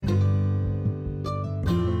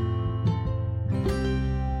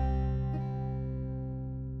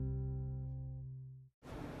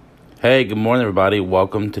Hey, good morning, everybody.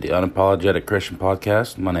 Welcome to the Unapologetic Christian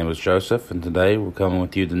Podcast. My name is Joseph, and today we're coming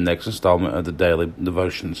with you the next installment of the Daily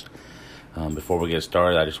Devotions. Before we get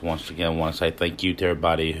started, I just once again want to say thank you to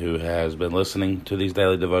everybody who has been listening to these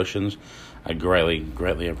daily devotions. I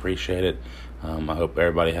greatly appreciate it. I hope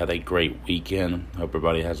everybody had a great weekend. I hope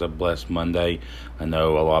everybody has a blessed Monday. I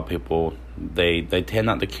know a lot of people, they tend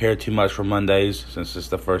not to care too much for Mondays since it's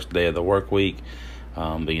the first day of the work week.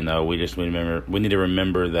 But we need to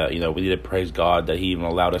remember that, we need to praise God that He even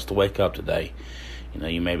allowed us to wake up today.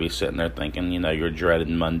 You may be sitting there thinking, you're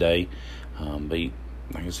dreading Monday. But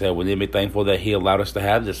like I said, we need to be thankful that He allowed us to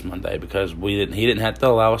have this Monday because He didn't have to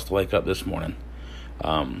allow us to wake up this morning.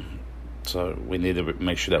 So we need to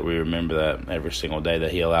make sure that we remember that every single day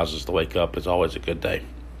that He allows us to wake up is always a good day.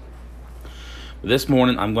 But this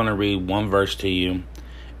morning, I'm going to read one verse to you,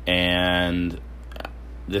 and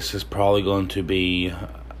this is probably going to be,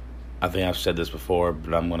 I think I've said this before,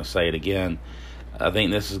 but I'm going to say it again. I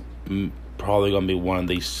think this is probably going to be one of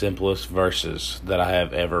the simplest verses that I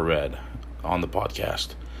have ever read on the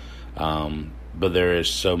podcast. But there is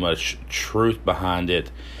so much truth behind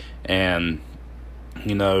it. And,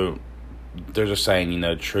 there's a saying,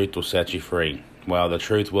 truth will set you free. Well, the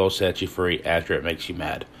truth will set you free after it makes you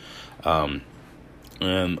mad. And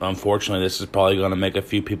unfortunately, this is probably going to make a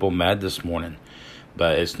few people mad this morning.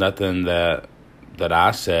 But it's nothing that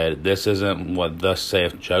I said. This isn't what thus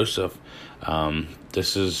saith Joseph.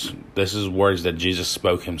 This is words that Jesus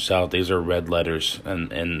spoke Himself. These are red letters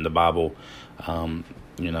in the Bible. And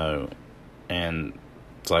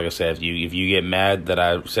it's like I said, if you get mad that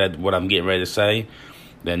I said what I'm getting ready to say,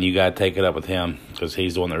 then you gotta take it up with Him because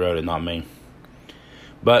He's the one that wrote it, not me.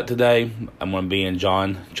 But today I'm going to be in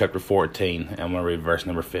John chapter 14, and I'm going to read verse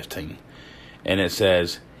number 15, and it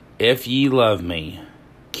says, "If ye love me,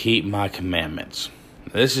 keep my commandments."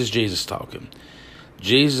 This is Jesus talking.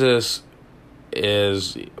 Jesus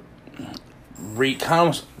is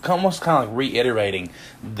almost kind of like reiterating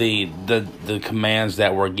the commands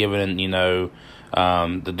that were given in, the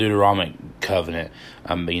Deuteronomic covenant,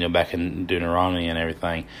 back in Deuteronomy and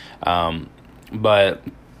everything. But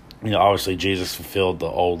obviously Jesus fulfilled the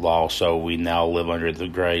old law, so we now live under the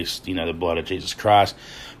grace, the blood of Jesus Christ.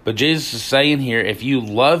 But Jesus is saying here, if you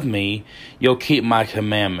love me, you'll keep my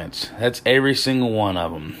commandments. That's every single one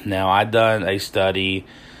of them. Now, I done a study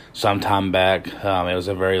some time back. It was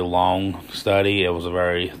a very long study. It was a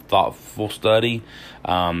very thoughtful study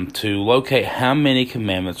to locate how many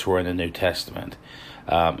commandments were in the New Testament.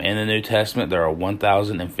 In the New Testament, there are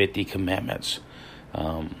 1,050 commandments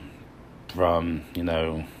from,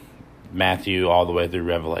 Matthew all the way through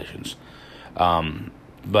Revelations.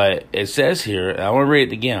 But it says here, and I want to read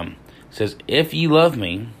it again. It says, "If ye love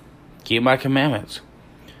me, keep my commandments."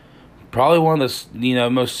 Probably one of the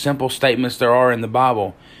most simple statements there are in the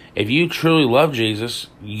Bible. If you truly love Jesus,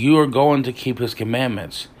 you are going to keep His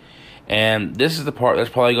commandments. And this is the part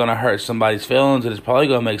that's probably going to hurt somebody's feelings, and it's probably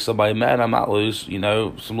going to make somebody mad. I might lose,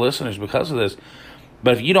 some listeners because of this.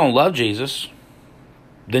 But if you don't love Jesus,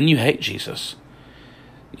 then you hate Jesus.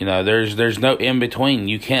 There's no in between.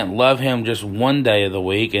 You can't love Him just one day of the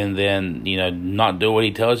week and then, not do what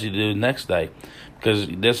He tells you to do the next day. Because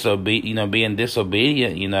being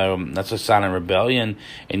disobedient, that's a sign of rebellion,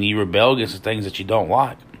 and you rebel against the things that you don't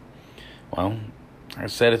like. Well, like I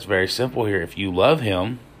said, it's very simple here. If you love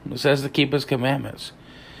Him, it says to keep His commandments.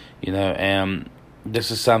 And this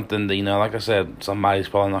is something that, like I said, somebody's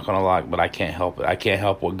probably not going to like, but I can't help it. I can't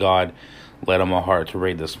help what God led on my heart to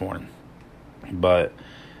read this morning. But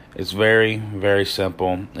it's very, very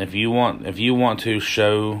simple. If you want to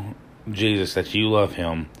show Jesus that you love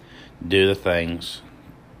Him, do the things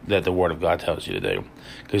that the Word of God tells you to do.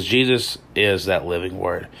 Because Jesus is that living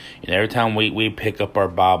Word. Every time we pick up our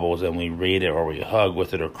Bibles and we read it, or we hug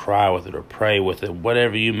with it, or cry with it, or pray with it,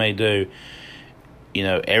 whatever you may do,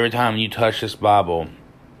 every time you touch this Bible,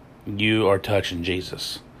 you are touching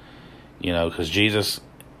Jesus. Because Jesus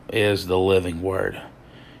is the living Word.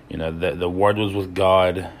 The Word was with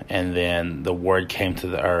God, and then the Word came to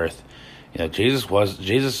the earth. Jesus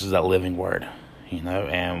is that living Word.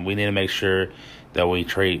 And we need to make sure that we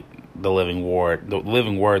treat the living Word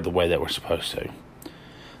the way that we're supposed to.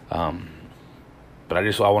 But I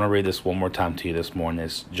want to read this one more time to you this morning.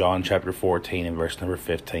 It's John chapter 14 and verse number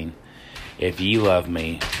 15. If ye love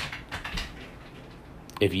me,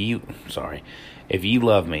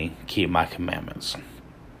 keep my commandments.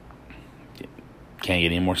 Can't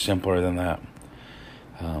get any more simpler than that.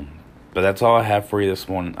 But that's all I have for you this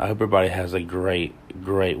morning. I hope everybody has a great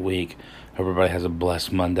week. Hope everybody has a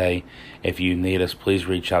blessed Monday. If you need us, please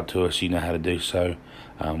reach out to us. You know how to do so.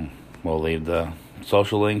 We'll leave the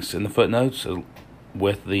social links in the footnotes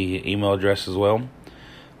with the email address as well.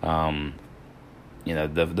 The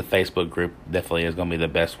Facebook group definitely is going to be the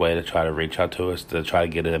best way to try to reach out to us, to try to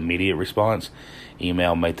get an immediate response.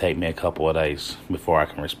 Email may take me a couple of days before I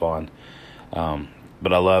can respond.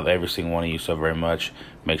 But I love every single one of you so very much.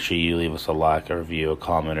 Make sure you leave us a like, a review, a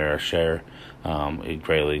comment, or a share. It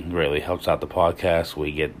greatly helps out the podcast.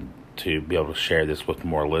 We get to be able to share this with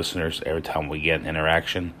more listeners every time we get an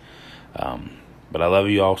interaction. But I love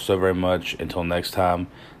you all so very much. Until next time,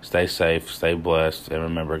 stay safe, stay blessed, and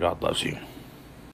remember, God loves you.